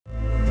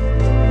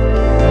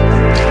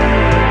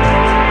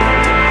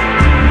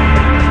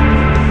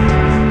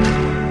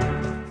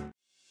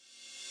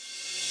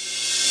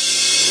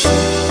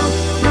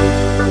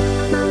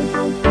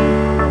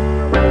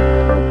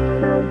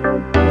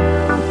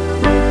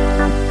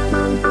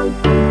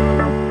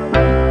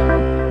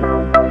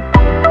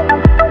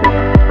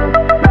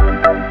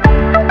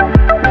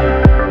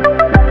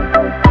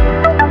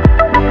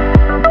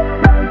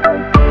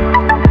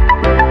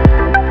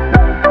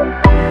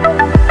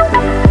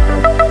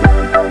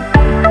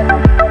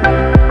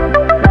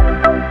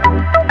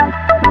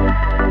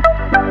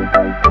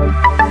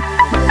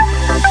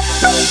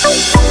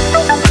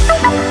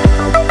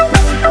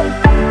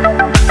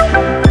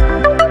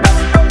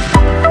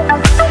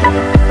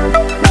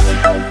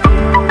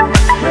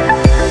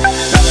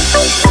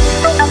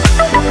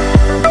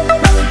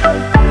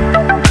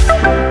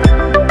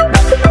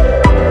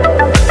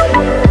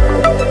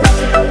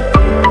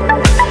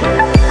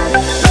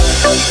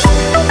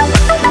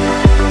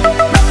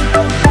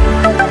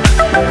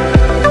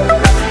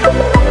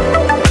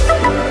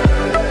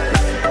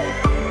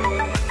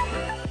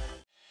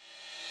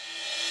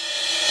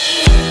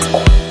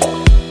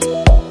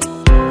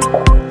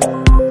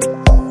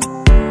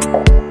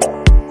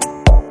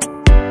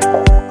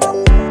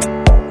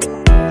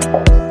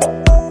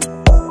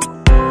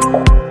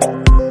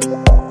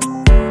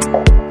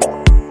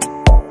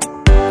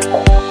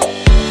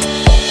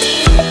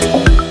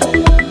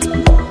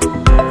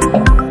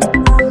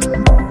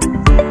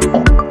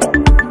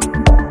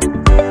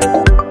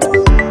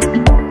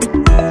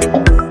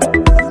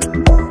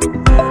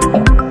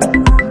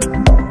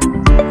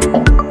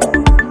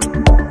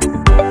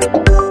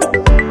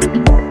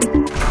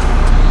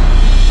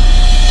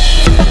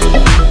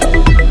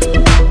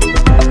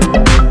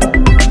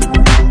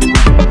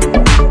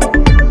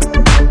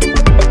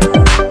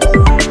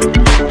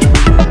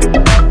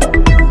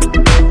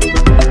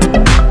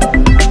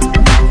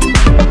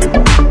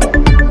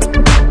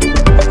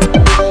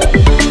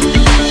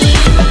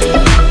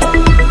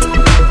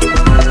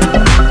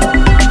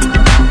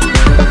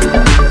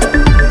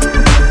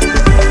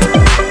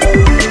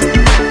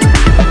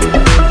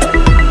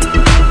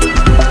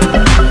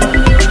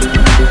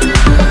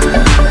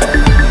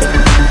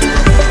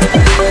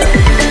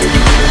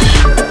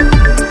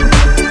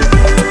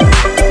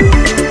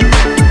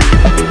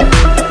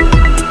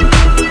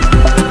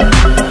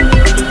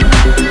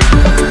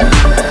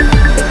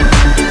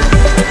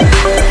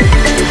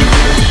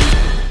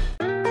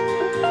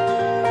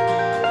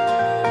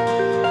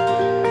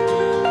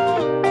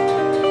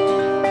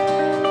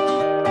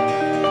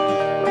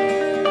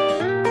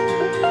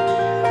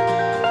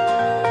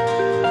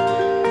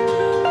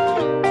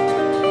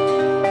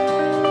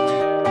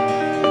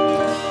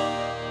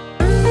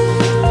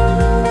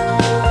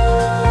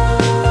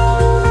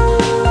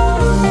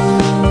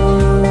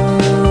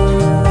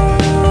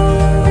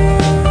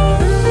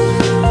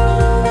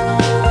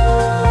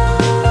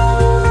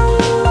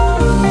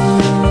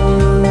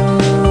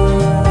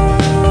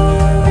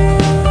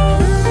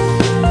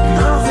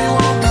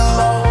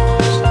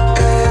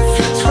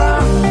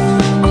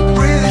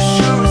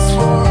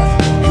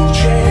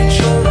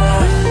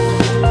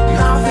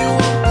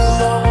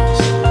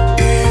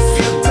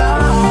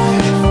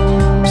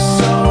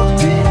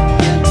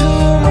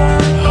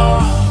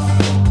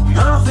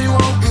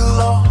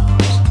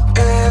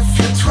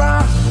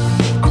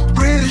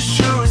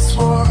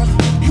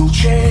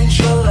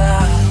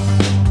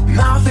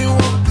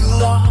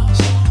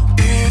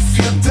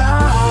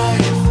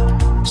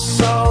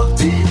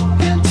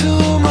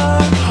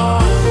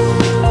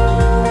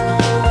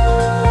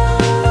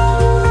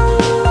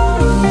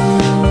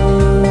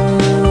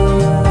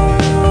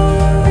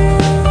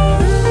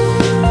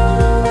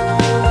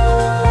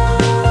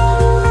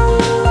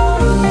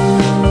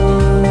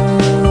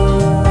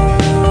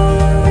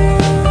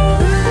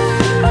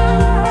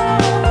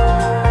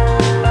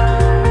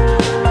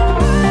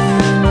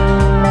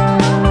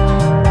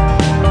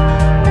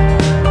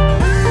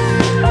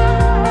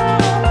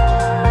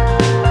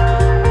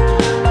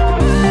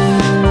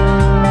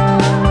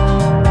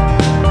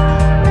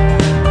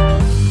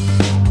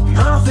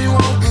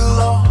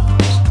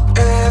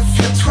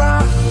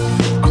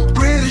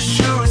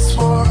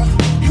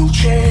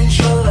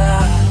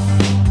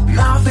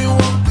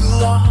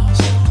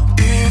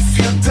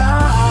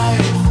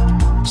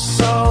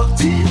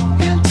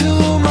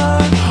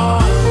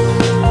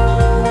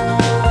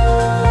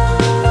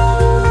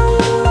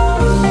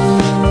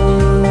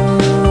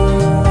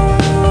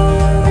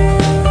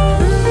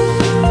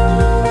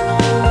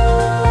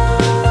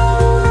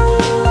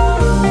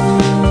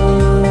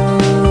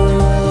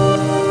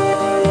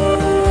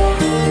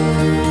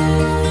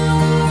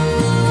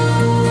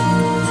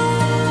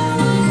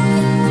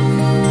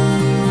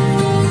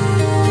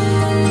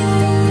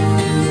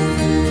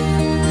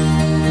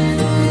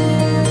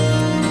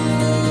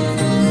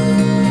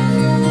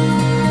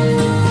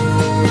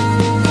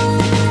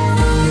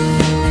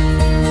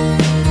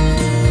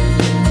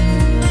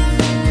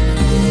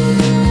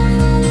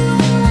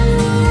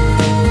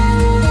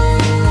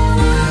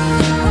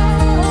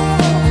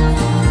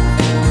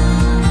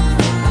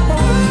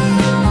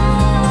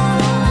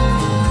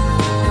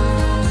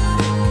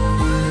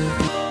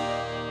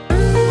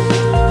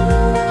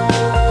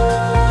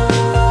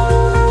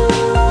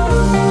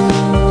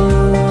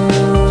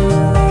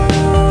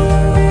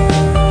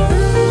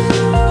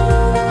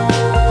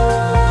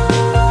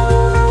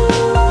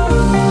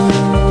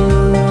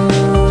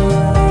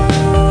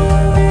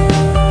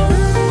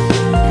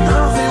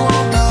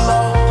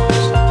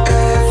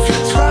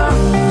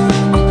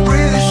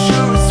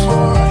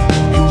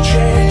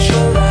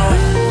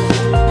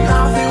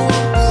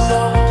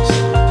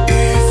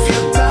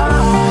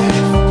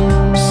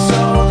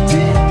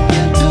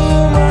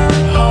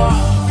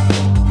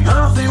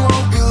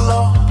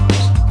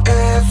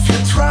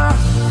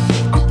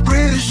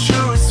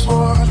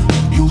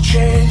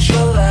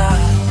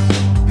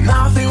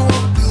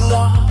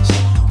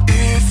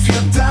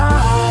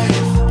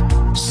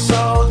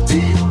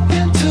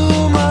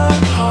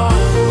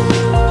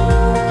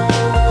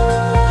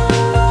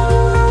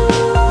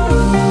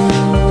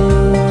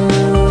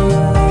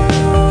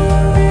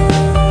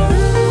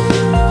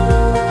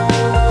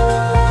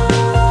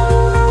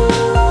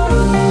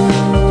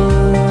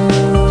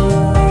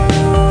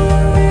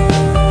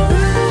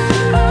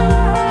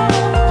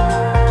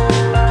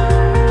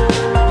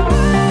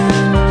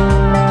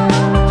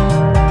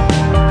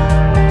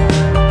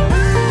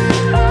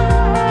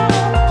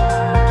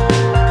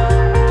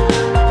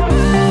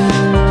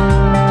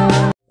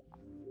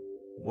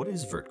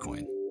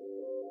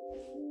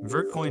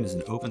Vertcoin is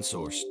an open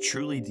source,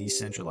 truly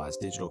decentralized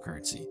digital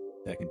currency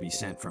that can be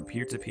sent from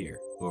peer to peer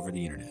over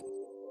the internet.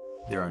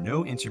 There are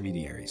no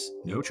intermediaries,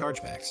 no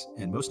chargebacks,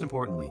 and most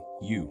importantly,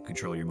 you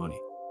control your money.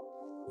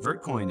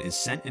 Vertcoin is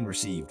sent and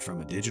received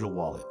from a digital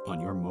wallet on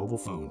your mobile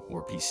phone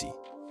or PC.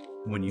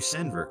 When you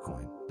send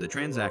Vertcoin, the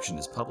transaction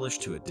is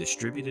published to a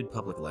distributed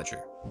public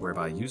ledger,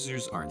 whereby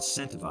users are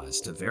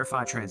incentivized to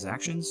verify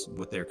transactions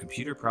with their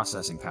computer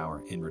processing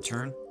power in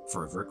return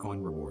for a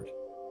Vertcoin reward.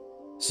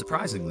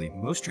 Surprisingly,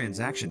 most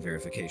transaction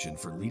verification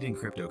for leading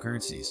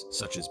cryptocurrencies,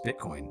 such as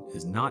Bitcoin,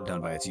 is not done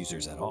by its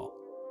users at all.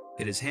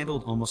 It is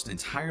handled almost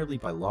entirely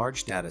by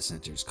large data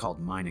centers called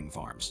mining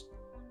farms.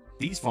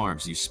 These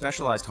farms use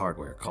specialized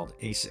hardware called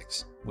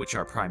ASICs, which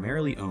are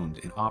primarily owned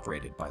and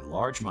operated by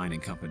large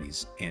mining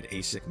companies and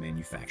ASIC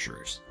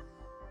manufacturers.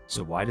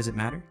 So why does it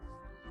matter?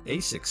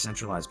 ASICs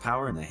centralize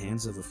power in the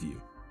hands of a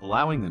few,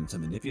 allowing them to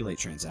manipulate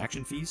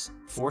transaction fees,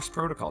 force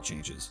protocol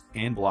changes,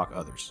 and block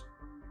others.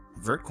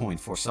 Vertcoin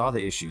foresaw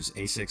the issues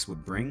ASICs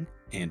would bring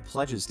and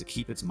pledges to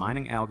keep its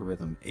mining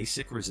algorithm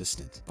ASIC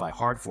resistant by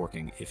hard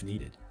forking if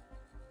needed.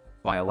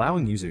 By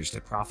allowing users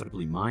to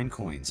profitably mine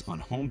coins on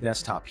home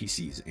desktop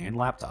PCs and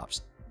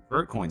laptops,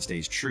 Vertcoin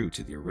stays true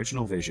to the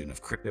original vision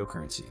of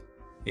cryptocurrency,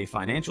 a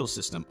financial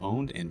system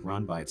owned and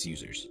run by its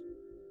users.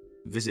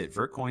 Visit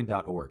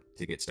vertcoin.org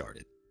to get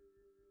started.